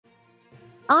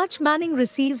Arch Manning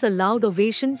receives a loud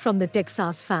ovation from the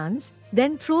Texas fans,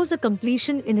 then throws a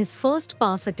completion in his first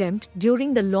pass attempt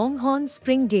during the Longhorns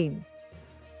spring game.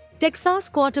 Texas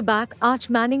quarterback Arch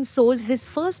Manning sold his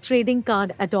first trading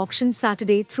card at auction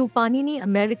Saturday through Panini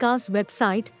America's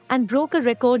website and broke a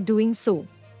record doing so.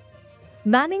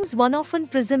 Manning's one-of-one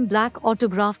Prism Black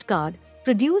autographed card,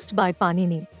 produced by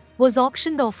Panini, was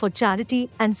auctioned off for charity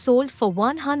and sold for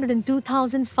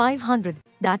 $102,500.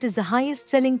 That is the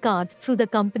highest-selling card through the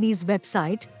company's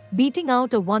website, beating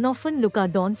out a one-of-one Luka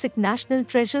Doncic National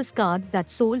Treasures card that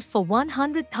sold for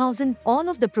 $100,000. All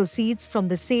of the proceeds from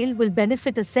the sale will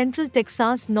benefit a Central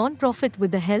Texas nonprofit with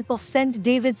the help of St.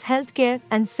 David's Healthcare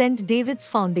and St. David's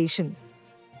Foundation.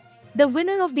 The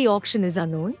winner of the auction is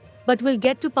unknown, but will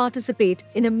get to participate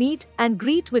in a meet and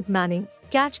greet with Manning,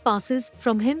 catch passes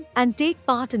from him, and take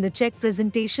part in the check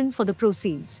presentation for the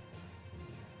proceeds.